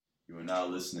You are now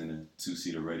listening to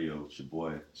Two-Seater Radio with your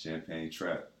boy, Champagne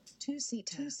Trap.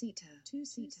 Two-seater.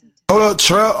 Hold up,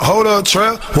 trap, hold up,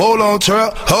 trap, hold on,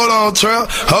 trap, hold on, trap,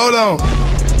 hold on.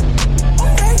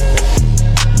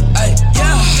 Hey,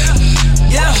 yeah,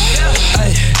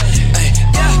 hey,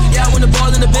 yeah, I win the ball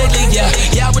in the big league,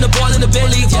 yeah, I win the ball in the big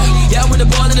league, yeah, I win the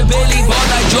ball in the big league, ball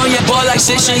like Jordan, yeah, ball like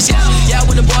 6 strings, yeah, I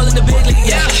win the ball in the big league,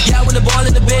 yeah, I win the ball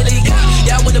in the big league,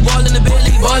 yeah, I win the ball in the big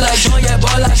league, ball like Jordan, yeah,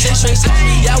 ball like 6 strings,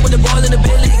 yeah, I win the ball in the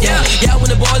big league, yeah, I win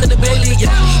the ball in the big league,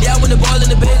 yeah, I win the ball in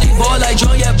the big league, ball like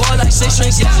Jordan, yeah, ball like 6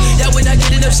 strings, yeah, when I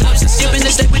get enough substance, skipping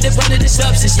the step with the front of the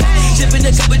substance, sipping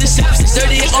the cup with the substance,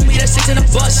 38 on me, that's 6 and I'm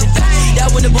busting, yeah,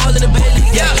 I win the ball in the big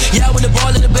league, yeah, I win the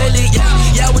ball in the big league,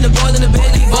 yeah, I win the ball in the big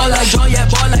league, ball like Jordan, yeah,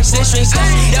 ball like 6 strings,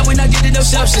 yeah, when I get enough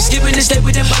substance, skipping the step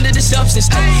with the front of the substance,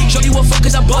 show you what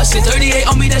fuckers I'm busting, 38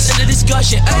 on me, that's in the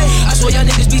discussion, I swear y'all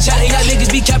niggas be chatting, y'all niggas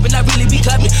be capping, I really be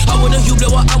clapping, I want a you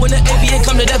blow up, I want an AB and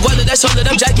come to that guala, that's all that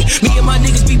I'm jacking, me and my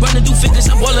niggas be running through figures,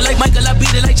 I'm ballin' like Michael, I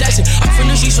beat it like Jackson, I'm from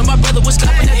the streets, so my brother was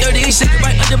clapping that 38 second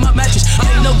right under my mattress, I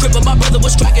ain't no grip, but my brother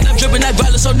was cracking, I'm dripping that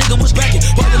growler, so nigga was cracking,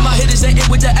 one of my hitters ain't in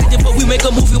with the acting, but we make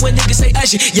a movie when niggas say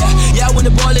action, yeah, I win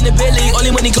the ball in the Billy,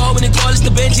 only when he call is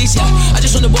the Benjis, yeah, I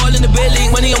just win the ball in the Billy,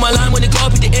 money on my line when they call,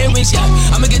 beat the earrings, yeah,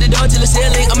 I'ma get the dog till the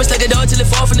ceiling, I'ma stack the dog till it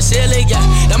fall from the ceiling, yeah,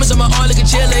 diamonds on my arm like a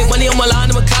chilling, money on my line,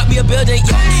 I'ma cop me a building,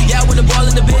 yeah, I win the ball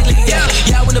in the big league, yeah,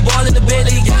 I win the ball in the big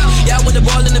league, yeah, I win the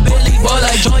ball in the big league, ball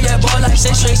like John, yeah, ball like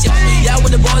 6 strings, yeah, I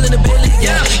win the ball in the big league,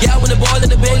 yeah, I win the ball in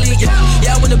the big league,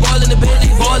 yeah, I win the ball in the big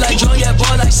league, ball like John, yeah,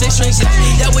 ball like 6 strings,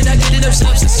 yeah, when I get enough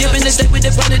substance, skipping the step with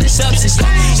the front of the substance,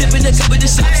 sipping the cup with the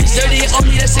substance, 38 on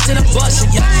me, that's 6 and I'm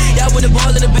busting, yeah, I win the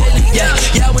ball in the big league, yeah,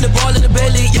 I win the ball in the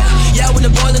big league, yeah, I win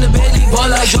the ball in the big league, ball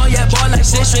like John, yeah, ball like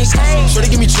 6 strings, Shorty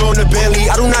give me joy in the Bentley,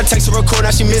 I do not text her or call,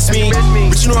 now she miss me,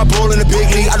 but you know I ball in the big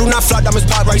league, I do not fly diamonds,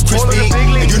 pop rice crispy,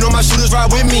 and you know my shooters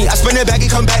ride with me, I spin it back and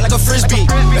come back like a frisbee,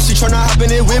 now she tryna hop in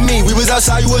it with me, we was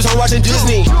outside, you was home watching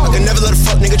Disney, I could never let a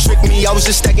fuck nigga trick me, I was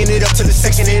just stacking it up to the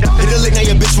 60, hit a lick, now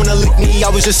your bitch wanna lick me,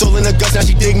 I was just soul in the guts, now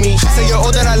she dig me, she say you're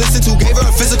all that I listen to, gave her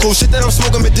a physical, shit that I'm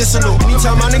smoking medicinal,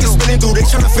 anytime my niggas spinning through, they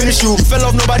tryna finish you, you fell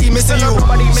off, nobody missing you,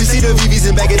 she see the VVs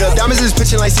and back it up, diamonds is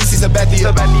pitching like CC's a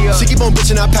Bethia, she keep on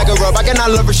bitching, I pack her up, I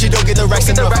cannot love her, she don't get the racks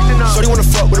enough, shorty wanna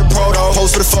fuck with a pro though,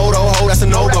 hoes for the photo, ho, that's a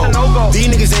no-go, these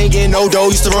niggas ain't getting no dough,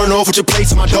 used to run off with your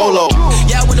plates in my dolo,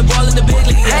 yeah, I win the ball in the big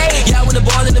league, yeah, I win the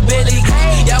ball in the big league,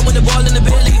 yeah, I win the ball in the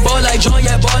big league, ball like John,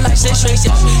 yeah, ball like 6 strings,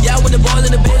 yeah, I win the ball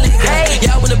in the big league,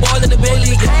 yeah, I win the ball in the big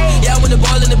league, yeah, I win the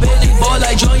ball in the big league, ball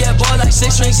like John, yeah, ball like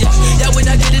 6 strings, yeah, when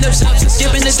I get enough substance,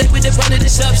 skipping the step with the front of the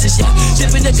substance,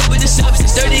 sipping the cup with the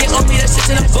substance, 38 on me, that's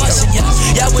 6 and I'm busting,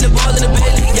 yeah, I win the ball in the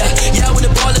big league, yeah, I win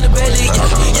the ball in the big league,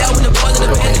 yeah, I win the ball in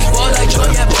the big league, ball like John,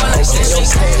 yeah, ball like 6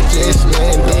 strings, just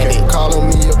landed,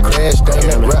 calling me a crash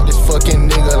diamond, rap this fucking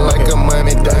nigga like a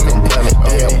Miami diamond,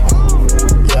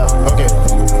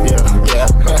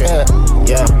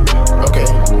 okay,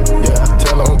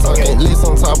 tell on talking, list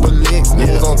on top of licks,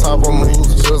 niggas on top of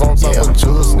moves, jewels on top of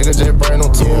jewels, nigga just bring no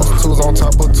tools, tools on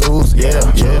top of tools,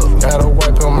 gotta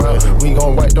wipe them out, we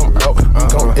gon' wipe them out, we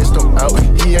gon' itch them out,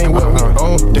 he ain't what we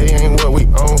own, they ain't what we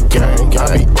own, gang,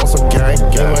 I be on some gang,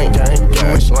 you ain't gang, you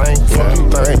ain't slang, fuck you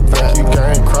think you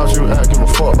gang, cross you out, give a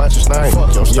fuck about your slang,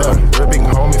 real big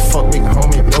homie, fuck big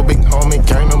homie, no big homie,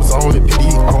 gang numbers only,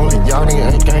 PD only, y'all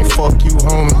nigga ain't gang, fuck you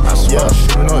homie,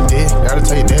 shooting up dead, gotta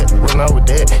take that, run out with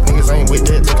that, niggas ain't with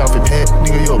that, take off your pad,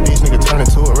 nigga you a bitch, nigga turn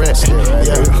into a rat,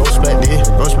 go splat this,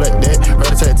 go splat that,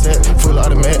 rat-a-tat-tat, full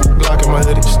automatic, Glock in my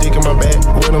hoodie, stick in my bag,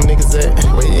 where them niggas at,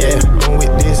 I'm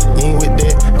with this, you ain't with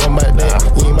that, I'm about that,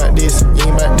 you ain't about this, you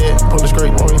ain't about that, pull the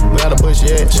scrape on you, without a bush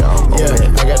yet,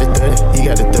 I got the 30, he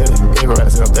got the 30, everybody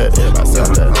say I'm 30,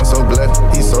 I'm so blessed,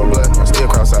 he's so blessed, I'm still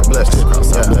cross-eyed blessed,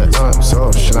 I'm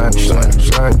so slime,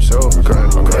 so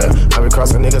grind, I be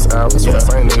crossing niggas out, so the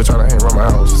same nigga tryna hang around my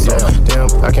house, damn,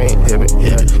 I can't hit it,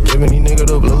 giving these niggas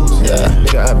the blues,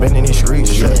 nigga, I been in these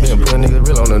streets, been putting niggas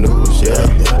real on the news,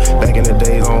 back in the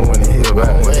days, I don't wanna hear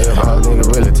about it, all nigga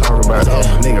really talk about it,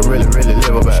 nigga really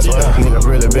live about it, nigga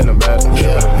really been about it,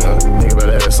 nigga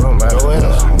better have somebody,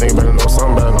 nigga better know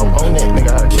somebody,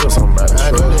 nigga I kill somebody,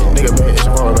 nigga been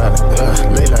itching for about it,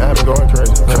 lately I been going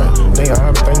crazy, nigga I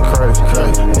been thinking crazy,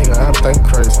 nigga I been thinking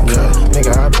crazy,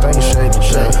 nigga I been thinking shady,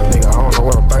 nigga I don't know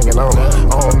what I'm thinking on, I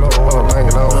don't know what I'm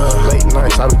thinking on, late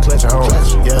nights I be clutching home, I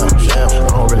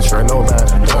don't really trust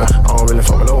nobody, I don't really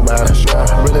fuck with nobody,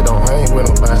 I really don't hang with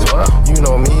nobody, you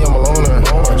know me, I'm a loner,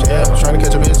 trying to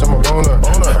catch a bitch, I'm a boner,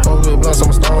 fuck with blunts, I'm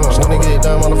a stoner, when they get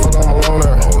done, motherfucker, I'm a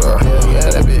loner,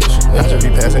 that bitch, I just be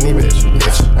passing these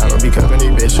bitches, I don't be cuffing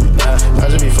these bitches, I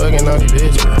just be fucking on these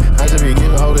bitches, I just be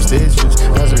giving all the stitches,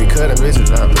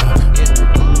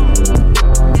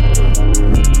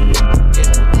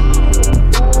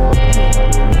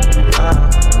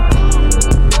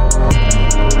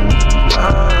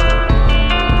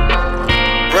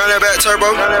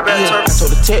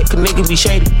 tech, cause niggas be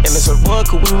shady. And it's a run,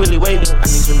 cause we really waiting. I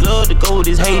need some love to go with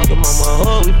this hate. Your mama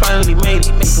hug, we finally made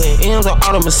it. Playing M's on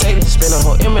all the Mercedes. Spend a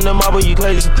whole M in the marble, you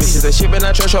crazy. Bitches that shit, but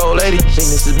I trust your old lady.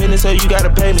 Business is business, so you gotta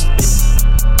pay me.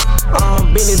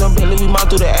 Business on Bentley, we mouth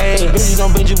through the A. Business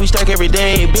on Benji, we stack every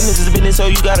day. Business is business,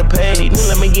 so you gotta pay. New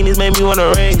Lamborghinis made me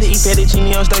wanna race. To eat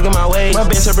fettuccine, I'm stuck in my way. My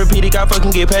bench up repeated, I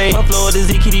fucking get paid. My flow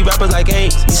is ZKD rappers like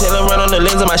AIDS. You said I'm run on the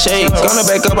lens of my shades. Gonna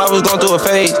back up, I was going through a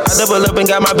phase. I double up and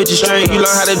got my bitches straight. You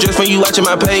learn how to dress when you watching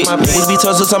my page. My niggas be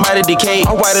tough, so somebody decay.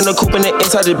 I'm white in the coupe and the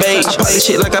inside the beige. I pop this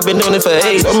shit like I've been doing it for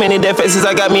AIDS. So many dead faces,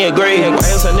 I got me a grave. I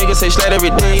am some niggas say slat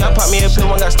every day. I pop me a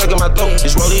pill, one got stuck in my throat.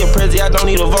 It's Rollie and Prezi, I don't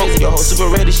need a vote. Your hoe super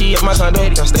ready, she at my condo.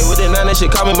 I stay with it now, that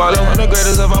shit call me Marlo. The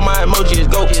greatest of all my emojis,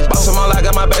 go. Boss them all, I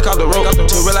got my back off the rope.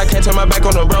 Too real, I can't turn my back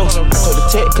on the bros. I told the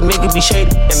tech, cause niggas be shady.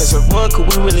 And it's a rug, cause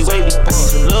we really wavy. I need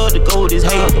some love to go with this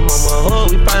hate. Your mama hug,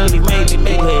 we finally made it.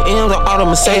 Playing M's on all the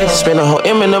Mercedes. Spend a whole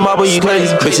M in the marble, you crazy.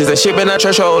 Bitches that shit, but I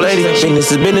trust your old lady. Business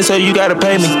is business, so you gotta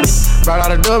pay me. Brought out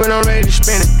a dub and I'm ready to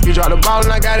spin it. You drop the ball and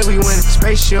I got it, we winning.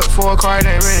 Spaceship for a car, it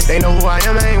ain't rented. They know who I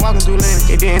am, I ain't walking through Lennon.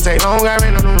 It didn't take long, I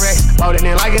ran on them racks. Bought it,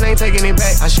 then like it, ain't taking it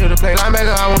back. I should've played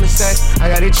linebacker, I wanna sack. I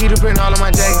got it cheetah print all on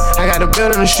my jacket. I got the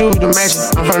belt and the shoes to match it.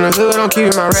 I'm from the hood, I'm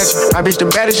keeping my ratchet. My bitch the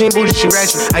baddest, she ain't bougie, she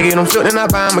ratchet. I get them flipped and I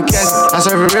buy them a casket. I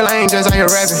serve it real, I ain't just out here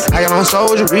rapping. I got on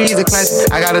Soldier, Breeze, the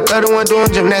classic. I got a 31 doing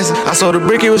gymnastics. I sold the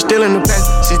brick, it was still in the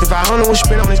plastic. 6500 was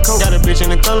spit on his coat. Got a bitch in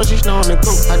the color, she snowing the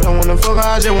coat. I don't wanna fuck her,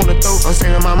 I just wanna throw. I'm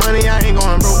saving my money, I ain't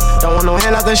going broke. Don't want no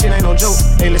handouts, that shit ain't no joke.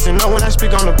 They listen up when I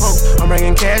speak on the poke. I'm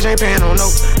bringing cash, ain't paying no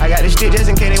note. I got this shit just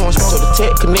in case they won't smoke. So the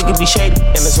tech, cause niggas be shady.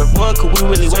 And it's a rug, cause we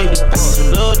really wavy. I need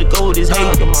some love to go with this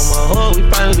hate. Your mama hug, we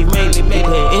finally made it.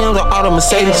 Playing M's on all the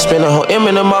Mercedes. Spend a whole M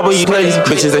in the marble, you crazy.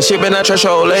 Bitches that shit, but I trust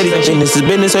your old lady. Business is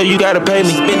business, so you gotta pay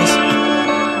me. Business.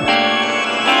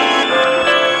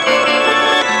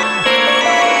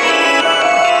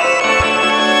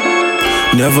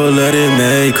 Never let it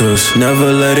make us,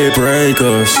 never let it break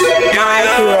us.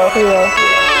 Hero.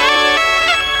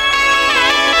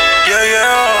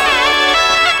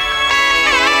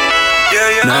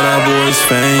 Now that boy's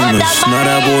famous, now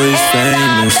that boy's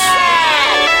famous.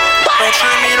 Don't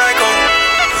treat me like a.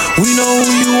 We know who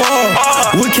you are,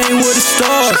 we came with the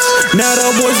stars. Now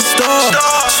that boy's a star,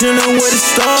 chillin' with the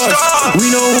stars.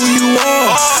 We know who you are,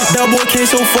 that boy came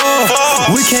so far.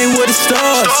 We came with the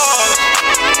stars.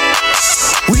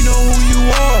 We know who you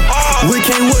are, we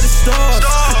came with the stars.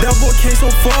 That boy came so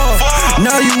far,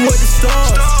 now you with the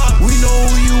stars. We know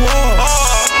who you are,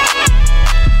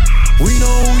 we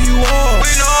know who you are.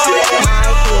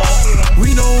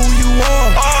 We know who you are,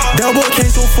 that boy came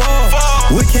so far.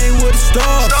 We came with the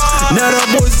stars, now that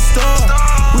boy's a star.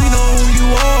 We know who you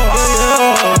are,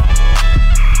 yeah.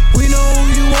 We know who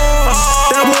you are,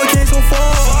 that boy came so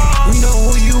far. We know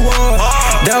who you are,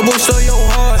 that boy stole your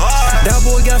heart. That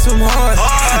boy got some heart,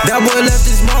 that boy left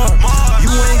his mark. You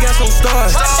ain't got some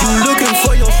stars, you looking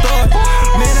for your star.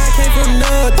 Man, I came from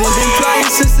nothing, been flying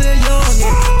since a youngin'.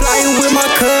 Flying with my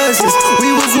cousins, we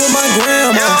was with my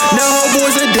grandma. Now her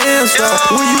boy's a dancer,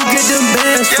 where you get them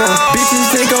bands from?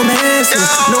 Bitches think I'm handsome,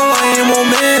 no I ain't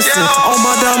romancing. All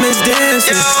my diamonds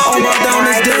dancing, all my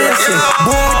diamonds dancing.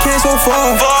 Boy, I came so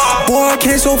far, boy, I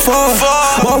came so far.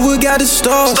 Why we got the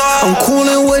stars? I'm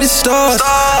coolin' with the stars,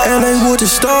 LA with the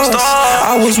stars.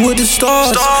 I was with the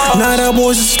stars, now that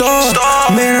boy's a star.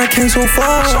 Man, I came so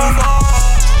far.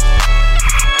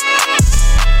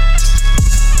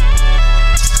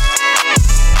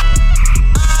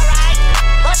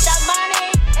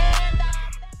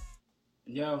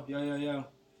 Yo.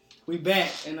 We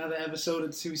back. Another episode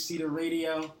of Two Seater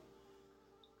Radio.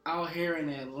 Out here in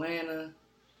Atlanta.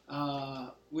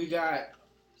 We got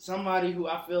somebody who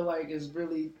I feel like is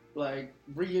really like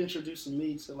reintroducing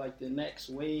me to like the next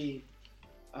wave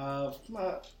of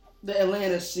the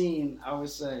Atlanta scene, I would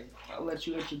say. I'll let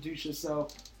you introduce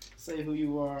yourself, say who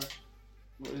you are,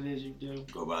 what it is you do.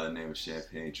 Go by the name of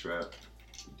Champagne Trap.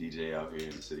 DJ out here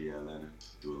in the city of Atlanta.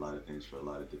 Do a lot of things for a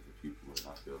lot of different people, and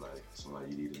I feel like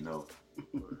somebody you need to know.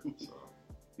 So,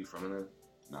 you from Atlanta?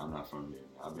 No, I'm not from here.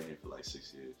 I've been here for like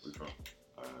 6 years. Where you from?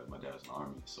 My dad's in the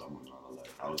Army, so I'm around a lot.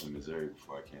 I was in Missouri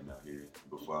before I came out here.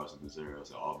 Before I was in Missouri, I was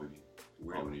in Albany.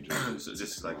 Albany, Georgia. So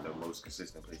this is like the most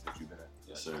consistent place that you've been at?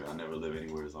 Yes, sir. I never live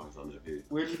anywhere as long as I live here.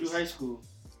 Where'd you do high school?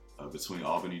 Between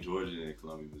Albany, Georgia, and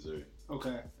Columbia, Missouri.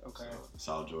 Okay. So,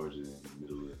 South Georgia and the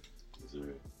middle of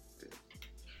Missouri.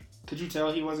 Could you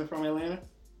tell he wasn't from Atlanta?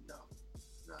 No.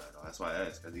 That's why I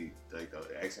asked, because he, like,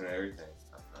 the accent and everything.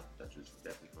 I thought you was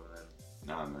definitely from Atlanta.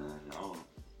 Nah, man.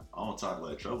 I don't talk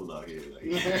like trouble out here. Like,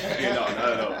 no, not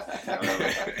at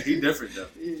all. He different,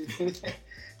 though.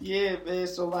 Yeah, man.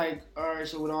 So, like, all right,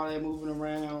 so with all that moving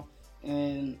around,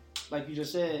 And like you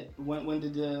just said, when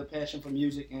did the passion for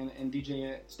music and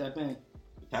DJ step in?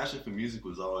 The passion for music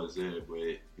was always there, but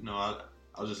you know,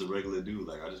 I was just a regular dude.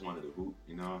 Like I just wanted to hoop,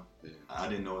 you know. Yeah. I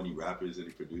didn't know any rappers,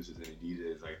 any producers, any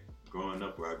DJs. Like growing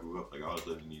up where I grew up, like I was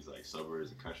living in these like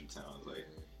suburbs and country towns. Like,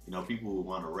 you know, people would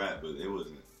want to rap, but it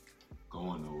wasn't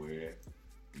going nowhere.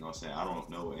 You know what I'm saying? I don't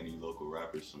know any local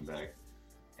rappers from back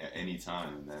at any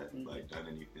time that like done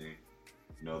anything.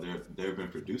 You know, there have been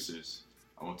producers.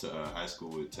 I went to high school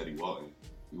with Teddy Walton.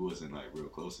 He wasn't like real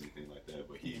close or anything like that,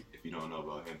 but he, if you don't know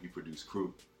about him, he produced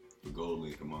Crew for Gold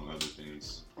Link, among other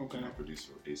things. Okay. You know, produced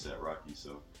for ASAP Rocky.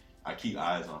 So I keep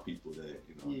eyes on people that,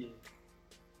 you know,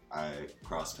 I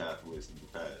crossed paths with in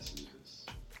the past.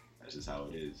 That's just how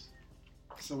it is.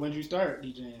 So when did you start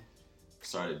DJing?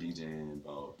 Started DJing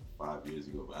about 5 years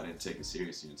ago, but I didn't take it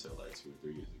seriously until like 2 or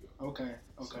 3 years ago. Okay.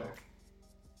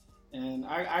 And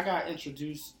I got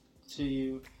introduced to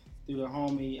you through the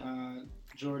homie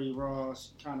Jordy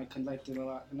Ross. Kind of connected a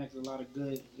lot of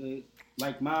good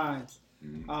like minds.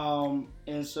 Mm-hmm.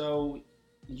 And so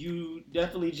you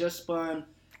definitely just spun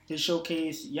his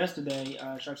showcase yesterday,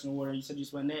 Sharks in the Water. You said you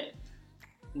spun that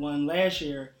one last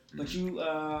year. But you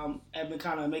have been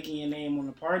kind of making your name on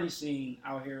the party scene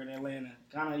out here in Atlanta.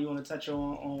 Kind of, you want to touch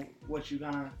on what you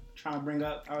kind of trying to bring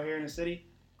up out here in the city?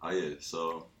 Oh, yeah.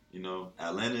 So, you know,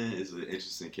 Atlanta is an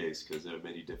interesting case because there are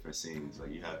many different scenes.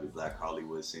 Like, you have the Black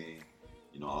Hollywood scene,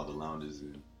 you know, all the lounges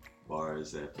and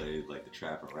bars that play, like, the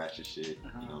trap and ratchet shit.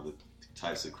 You know, the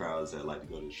types of crowds that like to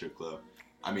go to the strip club.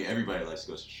 I mean, everybody likes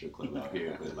to go to the strip club out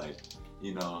here, but, like,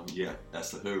 you know, yeah,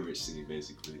 that's the hood rich scene,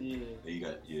 basically. Yeah. And you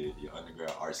got your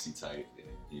underground artsy type,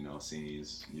 you know,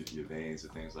 scenes, your veins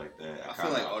and things like that. I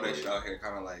feel like all that shit out here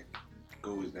kind of, like,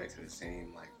 goes back to the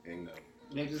same, like, thing,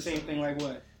 though. Back to the same thing, like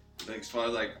what? Like, as far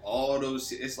as, like, all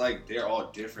those, it's like they're all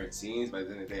different scenes, but at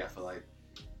the end of the day, I feel like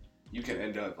you can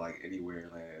end up, like, anywhere,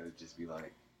 like, it would just be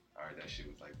like, all right, that shit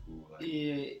was, like, cool. Like,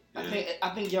 yeah. I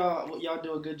think y'all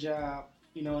do a good job.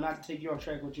 You know, not to take you off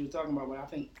track what you were talking about, but I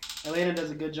think Atlanta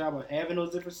does a good job of having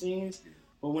those different scenes.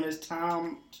 But when it's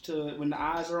time when the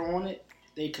eyes are on it,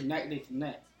 they connect.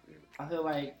 I feel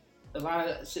like a lot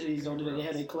of cities don't do that. They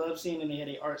have a club scene and they have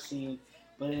a art scene.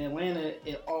 But in Atlanta,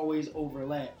 it always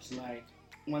overlaps. Like,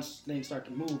 once things start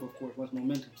to move, of course, once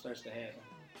momentum starts to happen.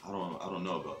 I don't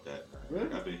know about that, man. Really?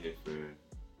 Like, I've been here for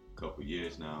a couple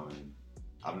years now, and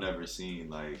I've never seen,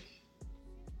 like,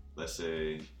 let's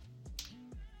say,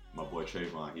 my boy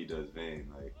Trayvon, he does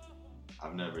Vane. Like,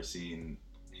 I've never seen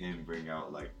him bring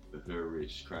out, like, the hood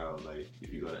rich crowd. Like,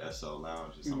 if you go to SL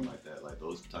Lounge or something like that, like,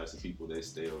 those types of people, they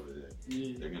stay over there.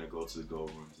 Yeah. They're gonna go to the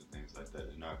gold rooms and things like that.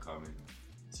 They're not coming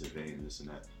to Vane, this and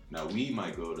that. Now, we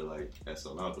might go to, like,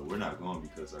 SL Lounge, but we're not going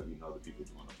because, like, we know the people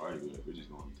who want to party with it. We're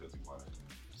just going because we want to.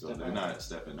 So they're not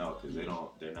stepping out because they're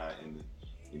not in the,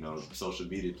 you know, social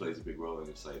media plays a big role, and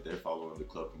it's like they're following the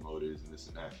club promoters and this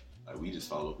and that. Like, we just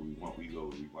follow who we want. We go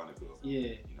where we want to go. Yeah.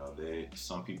 You know,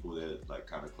 some people that, like,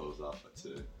 kind of close off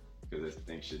because they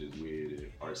think shit is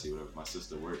weird or artsy or whatever. My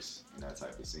sister works in that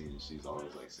type of scene, and she's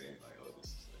always, like, saying, like, oh,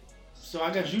 this is, like... So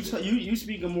I guess you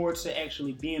speaking more to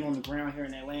actually being on the ground here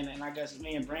in Atlanta, and I guess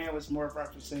me and Brand was more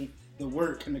referencing the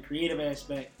work and the creative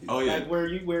aspect. Oh, yeah.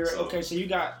 Like, so you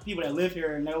got people that live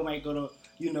here, and they might go to,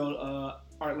 you know,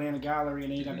 Artlanta Gallery,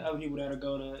 and then you got the other people that'll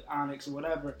go to Onyx or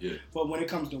whatever. Yeah. But when it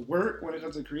comes to work, when it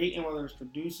comes to creating, whether it's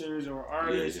producers or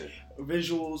artists, or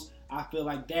visuals, I feel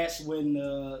like that's when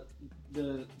the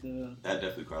that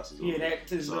definitely crosses over. Yeah,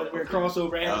 that is where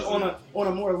crossover on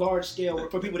a more large scale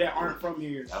for people that aren't from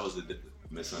here. That was a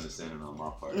misunderstanding on my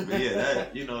part. But yeah,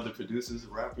 that, you know, the producers,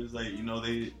 rappers, like, you know,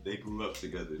 they grew up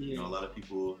together. Yeah. You know, a lot of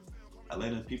people,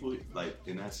 Atlanta people, like,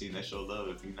 in that scene, they show love.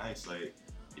 If you nice, like,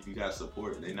 if you got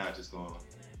support, they're not just gonna,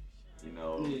 you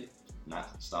know,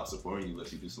 not stop supporting you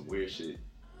unless you do some weird shit.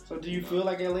 So do you feel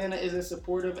like Atlanta is as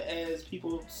supportive as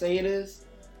people say it is?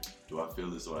 Do I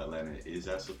feel as though Atlanta is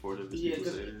as supportive as people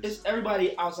say it is? It's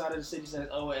everybody outside of the city says,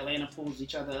 oh, Atlanta pulls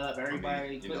each other up.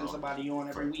 Everybody putting somebody on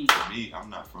every week. For me, I'm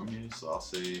not from here, so I'll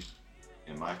say,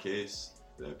 in my case,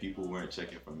 that people weren't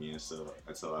checking for me until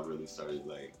I really started,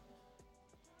 like,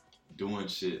 doing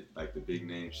shit, like the big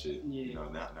name shit. Yeah. You know,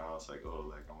 now it's like, oh,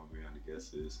 like, I want to be on the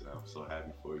guest list, and I'm so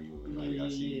happy for you, and like, I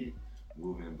see you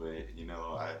moving. But, you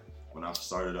know, when I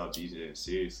started out DJing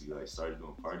seriously, like, started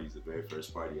doing parties, the very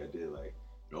first party I did, like,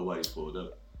 nobody pulled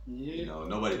up. Yeah. You know,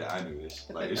 nobody that I knew.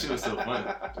 Like, this shit was still fun,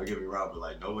 don't get me wrong, but,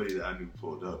 like, nobody that I knew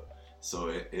pulled up. So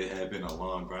it had been a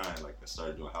long grind. Like, I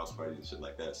started doing house parties and shit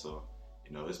like that. So,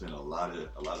 you know, it's been a lot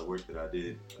of work that I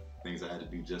did, things I had to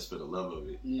do just for the love of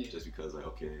it. Yeah. Just because, like,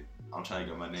 okay, I'm trying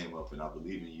to get my name up and I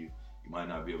believe in you. You might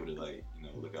not be able to, like, you know,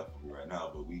 look out for me right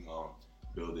now, but we gonna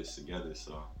build this together.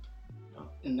 So,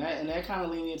 And that kind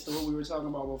of leads into what we were talking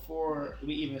about before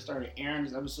we even started airing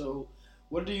this episode.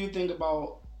 What do you think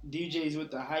about DJs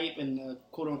with the hype and the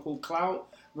quote unquote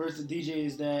clout versus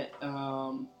DJs that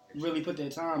really put their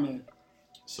time in?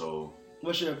 So,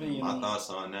 what's your opinion? My thoughts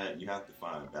on that: you have to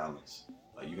find balance.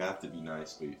 Like, you have to be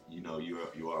nice, but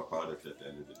you are a product at the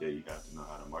end of the day. You have to know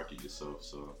how to market yourself.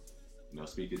 So,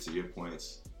 speaking to your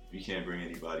points, if you can't bring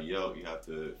anybody out, you have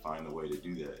to find a way to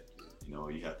do that.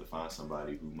 You have to find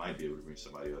somebody who might be able to bring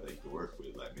somebody out that you can work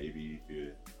with. Like, maybe if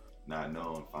you're not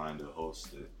known, find a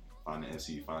host, find an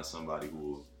MC, find somebody who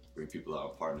will bring people out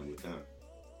and partner with them.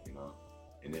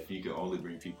 And if you can only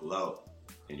bring people out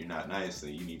and you're not nice,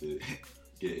 then you need to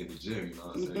get in the gym. You know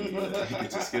what I'm saying? You gotta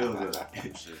get your skills up.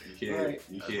 You can't.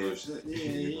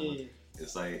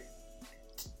 It's like,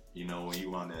 when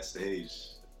you on that stage,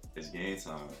 it's game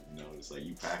time. It's like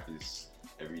you practice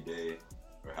every day.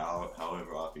 Or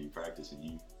however often you practice, and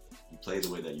you play the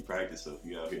way that you practice. So if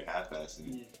you out here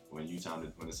half-assing, when it's time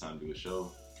to do a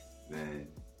show, then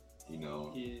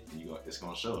it's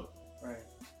gonna show. Right.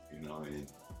 And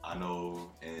I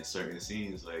know in certain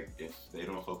scenes, like if they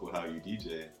don't fuck with how you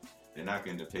DJ, they're not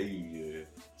gonna pay you your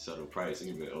subtle price. They're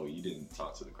gonna be like, oh, you didn't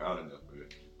talk to the crowd enough, or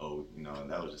oh,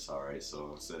 that was just alright.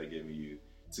 So instead of giving you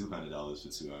 $200 for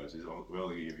 2 hours, we're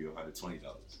only gonna give you $120.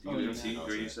 Do you MC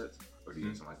during your sets? Or do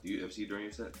you MC during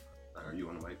your set? Like, are you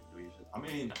on the mic during your set? I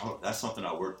mean, that's something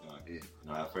I worked on.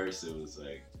 Yeah. At first it was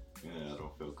like, I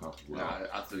don't feel comfortable. Nah,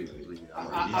 I feel you completely. You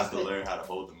have to learn how to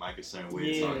hold the mic a certain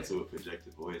way and talk to a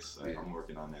projected voice. Like, I'm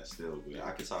working on that still, but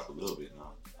I can talk a little bit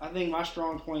now. I think my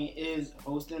strong point is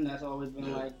hosting. That's always been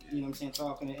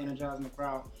talking and energizing the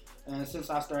crowd. And since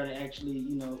I started actually,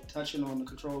 touching on the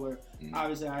controller,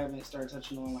 obviously I haven't started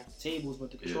touching on like the tables,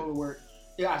 but the controller work.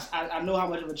 Yeah, I know how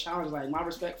much of a challenge. Like, my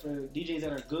respect for DJs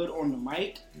that are good on the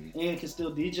mic and can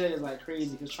still DJ is like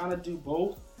crazy. Because trying to do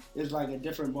both is like a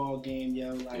different ball game,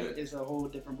 yo. Like, it's a whole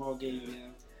different ball game,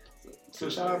 yo. So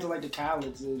shout out to like the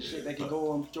Khaled's and shit that can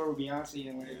go on tour with Beyonce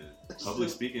and like. Public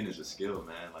speaking is a skill,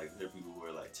 man. Like, there are people who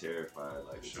are like terrified,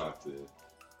 like to talk to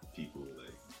people.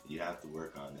 Like, you have to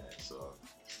work on that. So,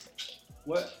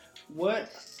 what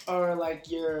are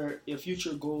like your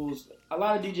future goals? A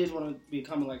lot of DJs want to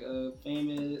become like a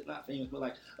not famous, but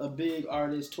like a big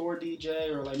artist, tour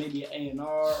DJ, or like maybe an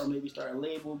A&R, or maybe start a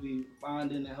label, be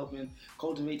finding and helping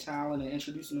cultivate talent and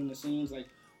introducing them to scenes. Like,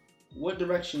 what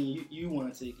direction you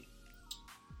want to take it?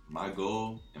 My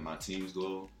goal and my team's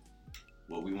goal,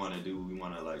 what we want to do, we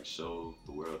want to like show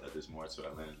the world that there's more to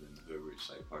Atlanta than the hood rich,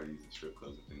 like parties and strip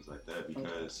clubs and things like that,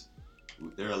 because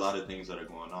there are a lot of things that are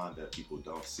going on that people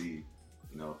don't see.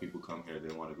 People come here,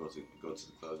 they want to go to the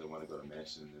clubs, they want to go to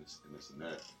mansions and this and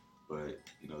that, but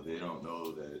they don't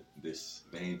know that this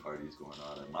main party is going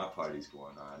on and my party's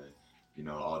going on, and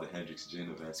all the Hendrix Gin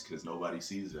events, because nobody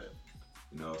sees that.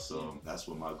 So that's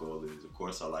what my goal is. Of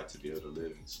course, I like to be able to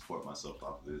live and support myself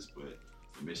off of this, but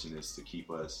the mission is to keep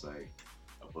us like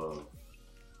above.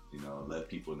 Let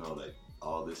people know that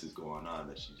all this is going on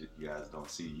that you guys don't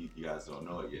see, you guys don't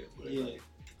know it yet,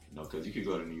 but because you could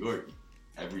go to New York.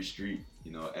 Every street,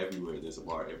 everywhere, there's a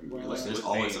bar everywhere. Like, there's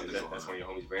always something going on. That's one of your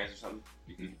homies' brands or something?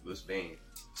 What's Vane?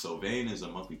 So Vane is a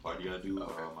monthly party I do.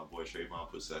 Okay. My boy Trayvon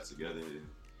puts that together. And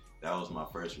that was my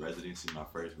first residency, my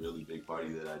first really big party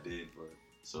that I did.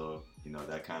 So,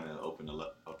 that kind of opened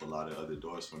up a lot of other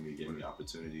doors for me, gave me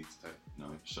opportunities to,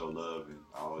 show love, and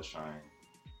I always try and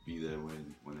be there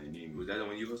when they need me. Was that the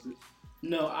one you hosted?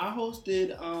 No, I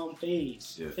hosted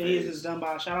FaZe. Yeah, FaZe is done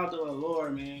by, shout out to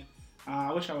Allure, man.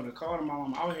 I wish I would have called him while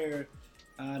I'm out here.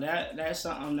 That's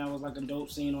something that was like a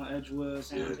dope scene on Edgewood,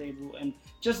 Sand Table, and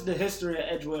just the history of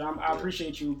Edgewood. I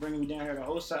appreciate you bringing me down here to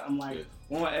host something like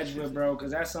on Edgewood, bro,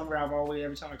 because that's somewhere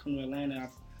every time I come to Atlanta,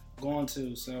 I've gone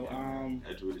to. So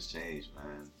Edgewood has changed,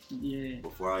 man. Yeah.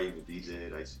 Before I even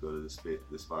DJ'd, I used to go to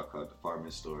this spot called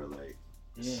Department Store, like.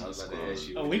 Yeah. I was about to ask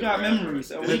you. Oh, we got memories.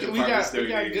 We got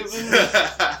good memories.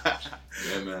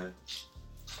 Yeah, man.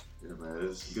 Yeah, man,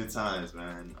 it's good times,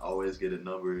 man. Always get a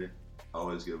number,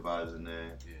 always get vibes in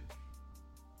there. Yeah,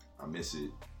 I miss it.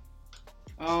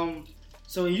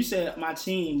 So you said my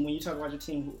team. When you talk about your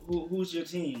team, who's your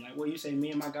team? Like, what you say? Me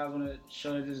and my guys want to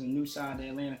show that there's a new side to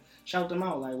Atlanta. Shout them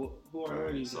out. Like, who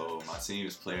are these? So my team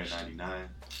is Player 99,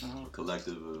 a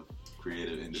collective of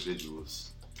creative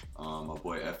individuals. My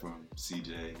boy Ephraim,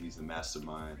 CJ, he's the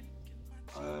mastermind.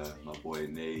 My boy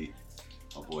Nate,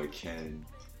 my boy Ken,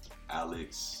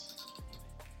 Alex,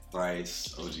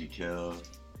 Bryce, OG Kel,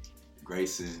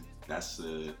 Grayson. That's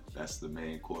the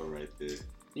main core right there.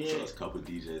 Yeah. So it's a couple of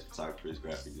DJs, photographers,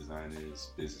 graphic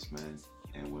designers, businessmen,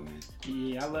 and women.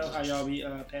 Yeah, I love how y'all be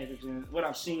packaging. What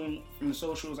I've seen from the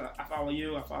socials, I follow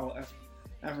you, I follow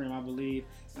Ephraim, I believe.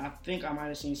 And I think I might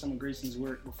have seen some of Grayson's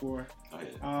work before. Oh,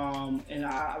 yeah. And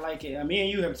I like it. Me and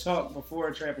you have talked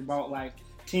before, Trap, about like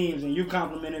teams, and you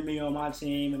complimented me on my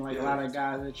team and like a lot of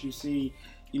guys that you see,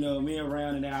 me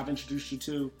around and that I've introduced you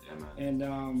to. Yeah, and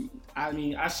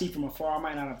I see from afar. I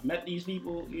might not have met these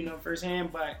people,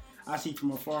 firsthand, but I see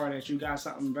from afar that you got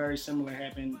something very similar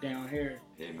happen down here.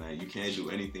 Hey man, you can't do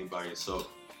anything by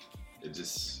yourself. It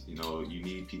just, you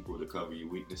need people to cover your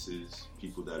weaknesses,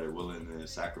 people that are willing to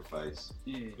sacrifice.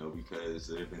 Because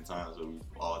there have been times where we've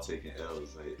all taken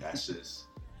L's. Like, that's just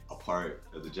a part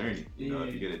of the journey. If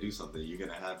you're gonna do something, you're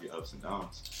gonna have your ups and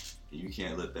downs. And you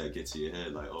can't let that get to your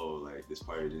head like, oh, like this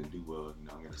party didn't do well,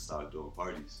 I'm gonna stop doing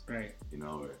parties. Right.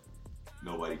 Or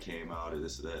nobody came out or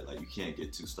this or that. Like, you can't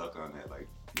get too stuck on that. Like,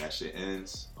 that shit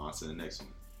ends, on to the next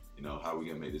one. How are we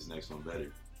gonna make this next one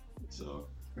better? So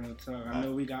real talk. I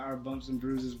know we got our Bumps and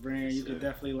Bruises brand. You could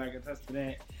definitely attest to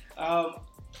that. I'm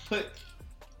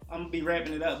gonna be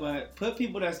wrapping it up, but put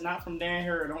people that's not from down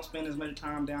here or don't spend as much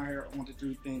time down here on to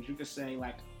do things. You could say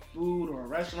like food or a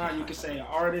restaurant. You could say an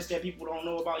artist that people don't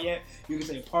know about yet. You could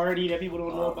say a party that people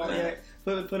don't know about yet.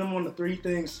 Put them on the three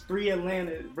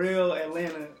real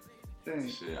Atlanta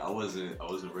things. Shit, I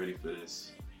wasn't ready for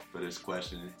this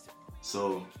question.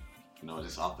 So,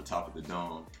 just off the top of the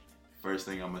dome, first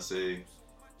thing I'm gonna say,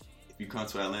 if you come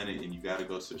to Atlanta and you gotta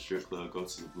go to a strip club, go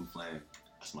to the Blue Flame.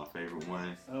 That's my favorite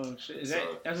one. Oh shit!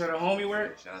 That's where the homie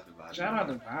works? Shout out to Bobby. Shout out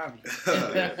to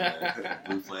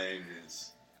Bobby.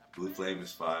 Blue Flame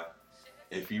is fire.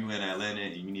 If you in Atlanta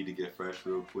and you need to get fresh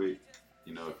real quick,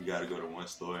 if you gotta go to one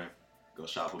store, go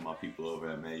shop with my people over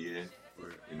at Mayer.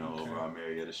 Over on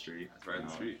Marietta Street. That's right on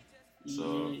the street.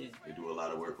 So they do a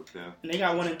lot of work with them. And they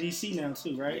got one in DC now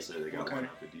too, right? Yes, sir. They got one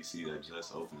up in DC that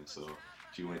just opened. So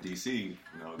if you in DC,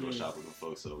 go shop with them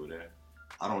folks over there.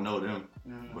 I don't know them,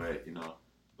 but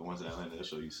the ones in Atlanta, they'll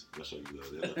show you love.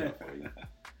 They'll look out for you.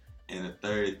 And the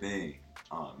third thing,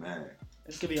 oh man,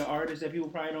 this could be an artist that people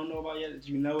probably don't know about yet that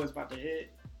is about to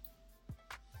hit.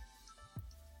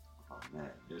 Oh man,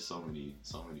 there's so many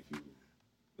people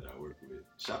that I work with.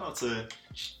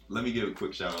 Let me give a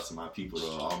quick shout out to my people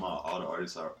though. All the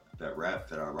artists that rap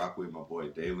that I rock with. My boy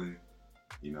Dalen,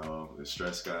 the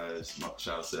Stress Guys.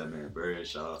 Shout out to that man Bird.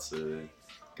 Shout out to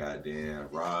goddamn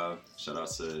Rob. Shout out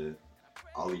to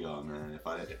all of y'all, man. If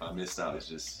I missed out, it's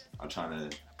just I'm trying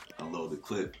to unload the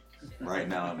clip right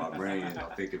now in my brain.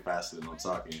 I'm thinking faster than I'm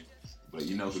talking. But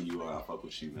you know who you are. I fuck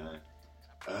with you, man.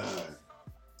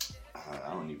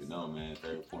 I don't even know, man.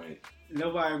 Third point.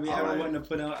 Nobody ever want to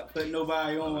put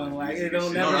nobody on. Like it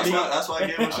don't never that's be. That's why I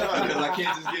gave him a shot, because I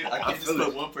can't just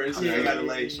put one person. I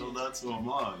gotta show love to them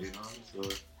all, So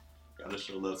gotta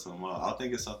show love to them all. I'll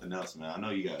think it's something else, man. I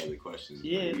know you got other questions.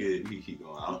 Yeah, we keep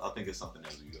going. I'll think it's something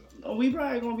else. We go. We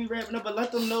probably gonna be wrapping up, but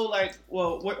let them know. Like,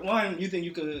 well, one, you think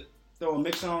you could throw a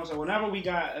mix on? So whenever we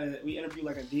interview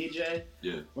like a DJ,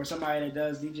 or somebody that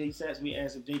does DJ sets, we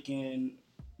ask if they can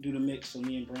do the mix, so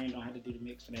me and Brand don't have to do the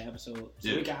mix for the episode,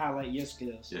 so we can highlight your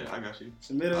skills. Yeah, I got you.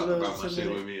 Submit a little. I brought my shit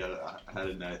with me. I had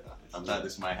a night. I thought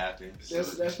this might happen.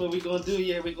 That's what we gonna do.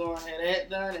 Yeah, we gonna have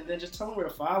that done, and then just tell them where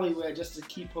to follow you at, just to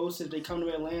keep posted. If they come to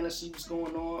Atlanta, see what's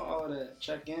going on, all that.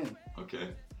 Check in. Okay,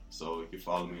 so you can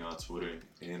follow me on Twitter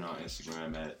and on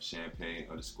Instagram at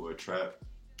champagne_trap.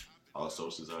 All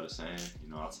socials are the same.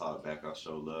 I'll talk back. I'll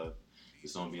show love.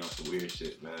 Just don't be on some weird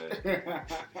shit, man.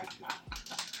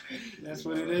 That's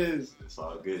what it is. It's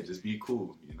all good. Just be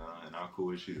cool, and I'm cool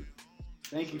with you.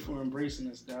 Thank you for embracing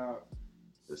us, dog.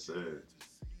 Yes, sir.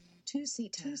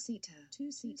 Two-seater.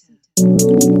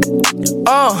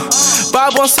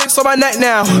 516 on my neck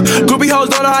now. Groupie hoes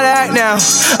don't know how to act now.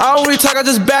 I don't really talk, I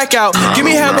just back out. Give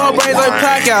me head, my brains like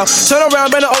plaque out. Turn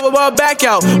around, bend it over, but back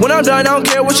out. When I'm done, I don't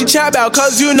care what you chat about,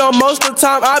 cause most of the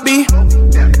time I be.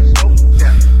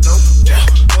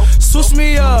 Switch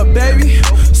me up, baby.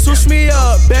 Switch me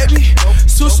up, baby.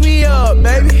 Switch me up,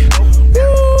 baby.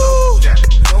 Woo.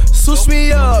 Switch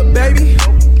me up, baby.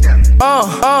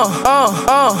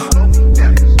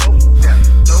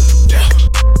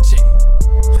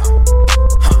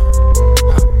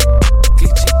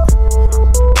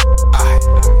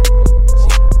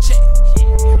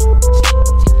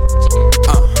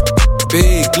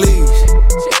 Big leash,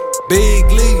 big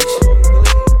leash,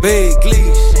 big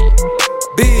leash,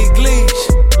 big leash,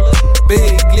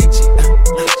 big leash,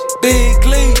 big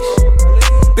leash,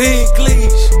 big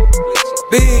leash,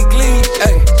 big leash,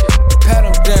 ayy. Pat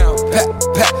him down,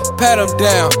 pat him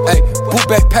down, ayy. Move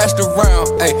back, passed around,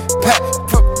 ayy. Pat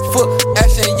foot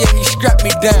action, yeah, he strapped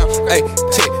me down, ayy.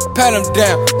 pat him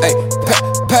down, ayy,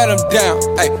 pat him down,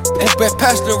 ayy,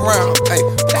 pass it around, ayy,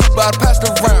 about pass it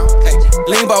around, ayy,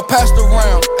 lean about passed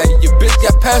around, ayy, your bitch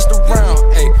got passed around,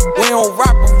 ayy, we don't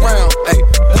rap around, ayy,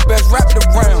 we best wrap it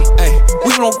around, ayy,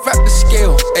 we don't wrap the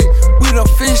scales, ayy, we the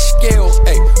fish scales,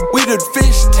 ayy, we the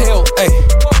fish tail, ayy,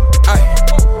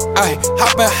 ayy,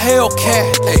 hop in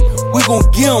Hellcat, ayy, we gon'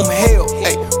 give him hell,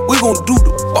 ayy, we gon' do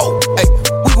the boat, ayy,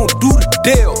 we gon' do the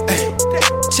deal, ayy,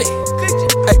 check,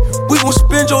 ayy, we gon'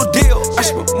 spend your deal, I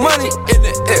spend money in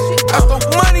the air, I throw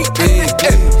money in the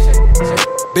air,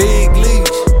 big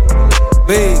leash,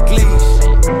 big leash,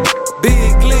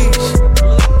 big leash,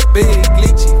 big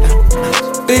leash,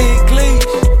 big leash,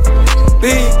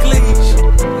 big leash,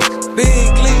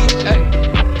 big leash, ayy.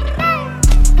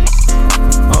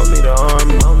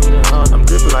 I'm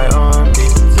drippin' like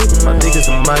armpit. My dick is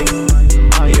a mic.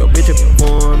 Yo, bitch, you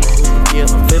performing. Yeah,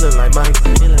 I'm feeling like Mike.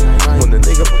 When the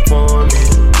nigga performing,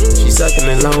 she sucking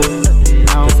it low.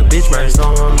 Cause the bitch right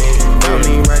on me. I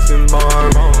mean, racks and bar.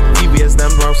 TBS,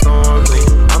 them bro Stormzy.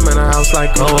 I'm in a house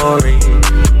like Corey.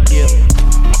 Yeah.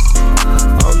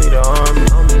 On me the army.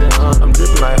 I'm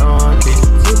drippin' like armpit.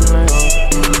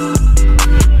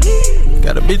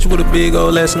 Got a bitch with a big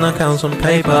old lesson, I count some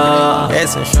paper.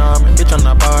 Ass and charmin', bitch, I'm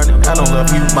not party. I don't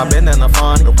love you, my bandana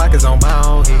funny. Go pockets on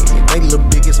ball head. Make a little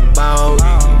big, get some ball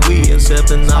head. We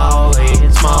accepting all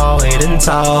head, small head and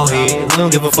tall head. We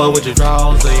don't give a fuck what your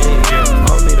draws head.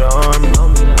 Yeah. On me the army,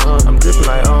 I'm drippin'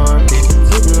 like armpit.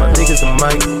 My dick is a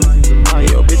mic.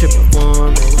 Yo, bitch, you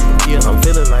performing. Yeah, I'm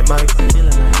feeling like Mike.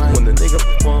 When the nigga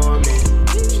performing,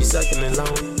 she sucking it low.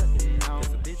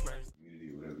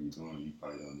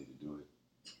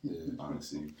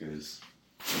 Honestly, because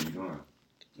what are you doing?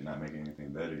 You're not making anything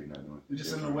better. You're not doing. You're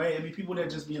just in the way. It be people that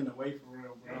just be in the way for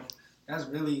real, bro. That's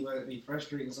really what be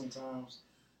frustrating sometimes.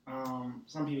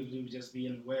 Some people do just be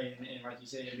in the way, and like you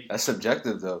said, that's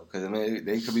subjective though, because I mean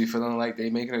they could be feeling like they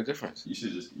making a difference. You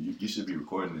should just you should be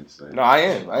recording this. Like, no, I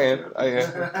am. Like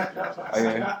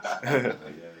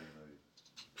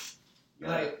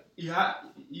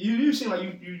you seem like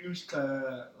you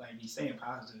like be staying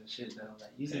positive and shit though.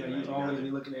 Like you seem like you always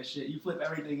be looking at shit. You flip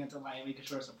everything into like making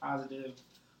sure it's a positive.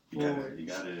 You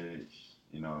gotta,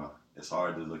 you know, it's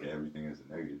hard to look at everything as a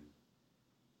negative.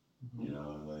 Mm-hmm. You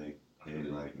know, like hey,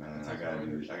 like man, I gotta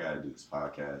do this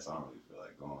podcast. I don't really feel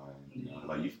like going. You know,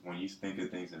 like when you think of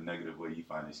things in a negative way, you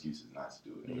find excuses not to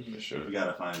do it. For sure. If you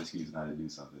gotta find an excuse not to do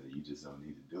something, you just don't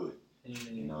need to do it.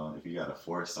 You know, if you gotta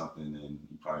force something, then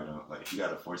you probably don't. Like, if you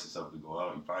gotta force yourself to go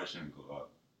out, you probably shouldn't go out.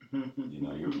 You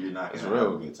know, you're not gonna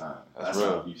have a good time. That's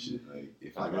how you should. Like,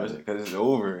 if I got it, because it's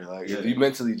over. Like, if you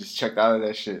mentally just checked out of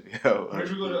that shit, yo. Where'd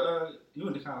you go to? You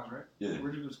went to college, right? Yeah.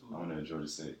 Where'd you go to school? I went to Georgia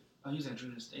State. Oh, you was at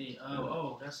Georgia State.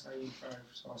 Oh, that's how you probably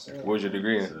saw Sarah. What was your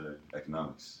degree in?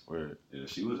 Economics. Where? Yeah,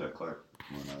 she was at Clark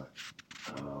when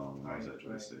I was at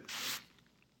Georgia State.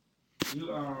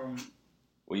 You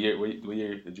What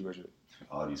year did you graduate?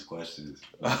 All these questions.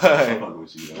 I'm fucking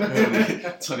with you.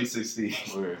 2016.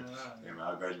 Where? Yeah, man,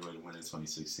 I graduated in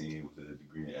 2016 with a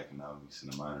degree in economics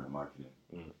and a minor in marketing.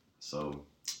 Mm-hmm. So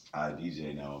I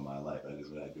DJ now in my life. That is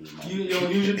what I do. You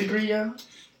don't use your degree, yeah?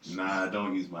 Nah, I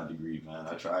don't use my degree, man.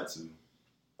 I tried to.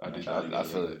 I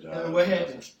feel it. What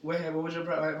happened? What was your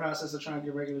process of trying to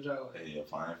get a regular job? Hey,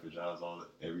 applying for jobs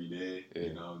every day. Yeah.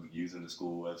 You know, using the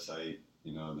school website.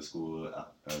 You know, the school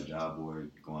job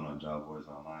board, going on job boards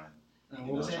online. And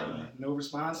what was happening? No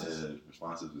responses? Yeah,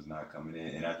 responses was not coming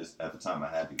in. And at the time, I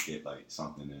had to get, like,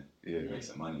 something to make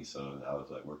some money. So I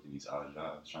was, like, working these odd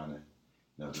jobs, trying to,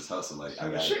 you know, just hustle. Like, I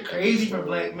got shit crazy for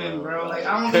black men, bro. Like,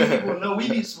 I don't think people know we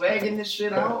be swagging this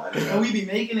shit out. And we be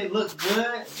making it look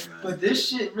good. But this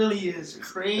shit really is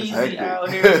crazy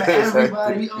out here for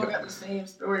everybody. We all got the same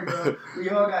story, bro. We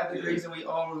all got degrees and we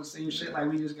all on the same shit. Like,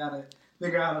 we just got to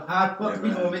figure out how the fuck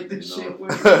we gonna make this shit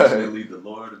work. Really, the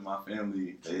Lord and my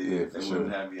family, they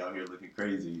wouldn't have me out here looking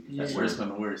crazy. That's worse come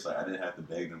to worse. Like, I didn't have to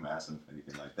beg them, ask them for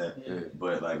anything like that. Yeah.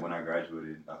 But like when I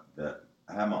graduated, I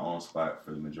had my own spot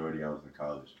for the majority. I was in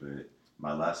college, but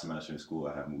my last semester in school,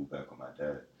 I had moved back with my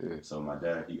dad. Yeah. So my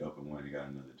dad, he up and went and got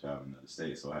another job in another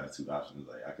state. So I had two options.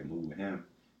 Like, I could move with him,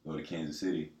 go to Kansas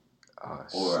City,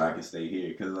 or I could stay here.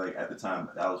 Because like at the time,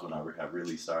 that was when I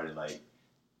really started like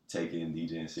taking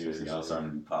DJing seriously. I was starting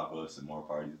to do pop-ups and more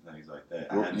parties and things like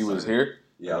that. You was here?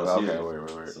 Yeah, I was here.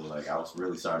 Okay, wait. So like I was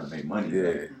really starting to make money.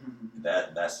 Yeah.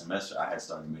 Like, that semester, I had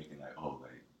started making like,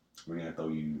 we're gonna throw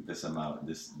you this amount,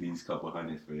 these couple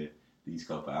hundred for these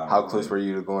couple hours. How close were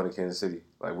you to going to Kansas City?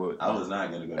 Like what? I was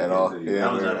not gonna go to at Kansas all. City. Yeah,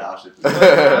 that was not an option. It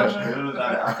was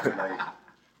not an option. Like,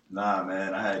 nah,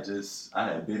 man. I had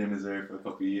been in Missouri for a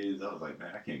couple of years. I was like,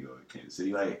 man, I can't go to Kansas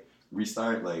City. Like,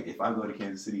 restart, like if I go to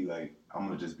Kansas City, like I'm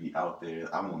gonna just be out there.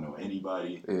 I won't know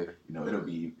anybody. Yeah. You know, it'll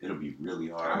be really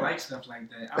hard. I like stuff like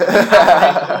that.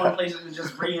 I like going places and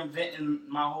just reinventing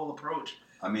my whole approach.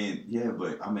 I mean, yeah,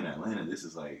 but I'm in Atlanta. This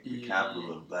is like the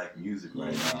capital of black music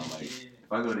right now. Like,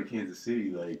 if I go to Kansas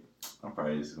City, like, I'm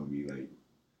probably just gonna be like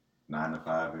 9 to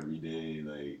 5 every day.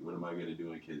 Like, what am I gonna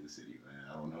do in Kansas City, man?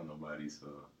 I don't know nobody, so.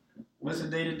 What's the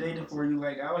day to day for you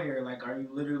like out here? Like, are you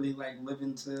literally like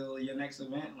living till your next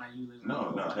event? Like, you live?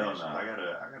 No, hell no.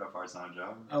 I got a part-time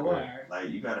job. Oh, all right. Like,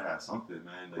 you gotta have something,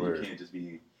 man. Like, you can't just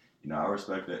be. You know, I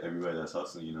respect that everybody that's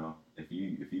hustling. You know, if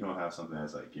you don't have something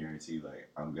that's like guaranteed, like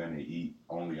I'm gonna eat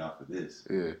only off of this.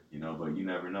 Yeah. You know, but you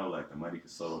never know. Like the money can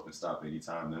slow up and stop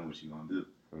anytime. Then what you gonna do?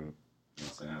 Mm. You know what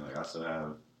I'm saying? Like I still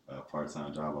have a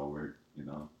part-time job I work. You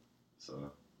know,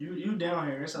 so. You down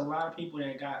here. There's a lot of people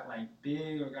that got like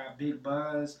big or got big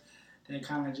buzz that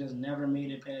kind of just never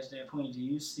made it past that point. Do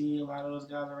you see a lot of those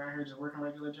guys around here just working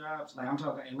regular jobs? Like I'm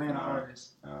talking Atlanta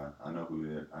artists. I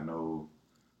know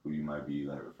who you might be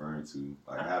like referring to.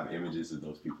 Like I have images of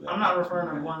those people. I'm not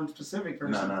referring to one specific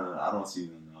person. No. I don't see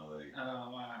them. No, like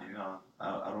wow. You know,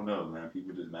 I don't know, man.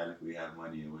 People just magically have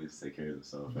money and ways to take care of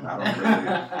themselves. And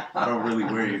I don't really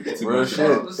worry too real much.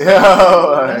 Shit.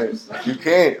 Yo, like, you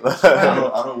can't.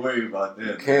 I don't worry about them.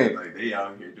 You can't. Like they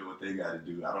out here doing what they got to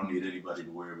do. I don't need anybody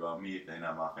to worry about me if they're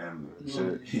not my family.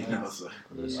 Shit. You know, so.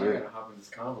 Shit. I gotta hop in this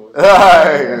convo. All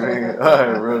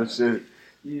right, real shit.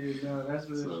 Yeah, no, that's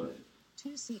real shit.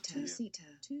 Two-seater.